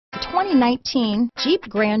2019 Jeep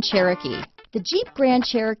Grand Cherokee. The Jeep Grand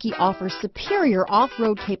Cherokee offers superior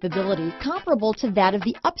off-road capability comparable to that of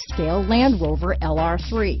the upscale Land Rover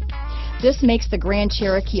LR3. This makes the Grand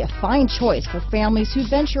Cherokee a fine choice for families who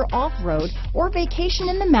venture off-road or vacation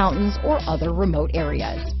in the mountains or other remote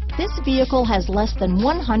areas. This vehicle has less than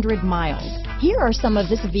 100 miles. Here are some of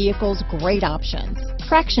this vehicle's great options: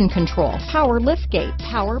 traction control, power liftgate,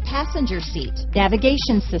 power passenger seat,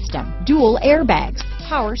 navigation system, dual airbags,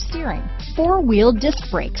 power steering, four-wheel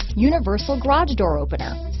disc brakes, universal garage door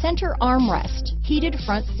opener, center armrest, heated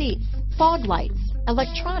front seats, fog lights,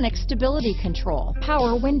 electronic stability control,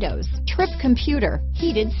 power windows, trip computer,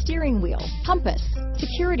 heated steering wheel, compass,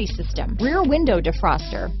 security system, rear window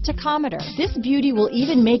defroster, tachometer. This beauty will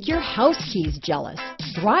even make your house keys jealous.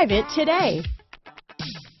 Drive it today.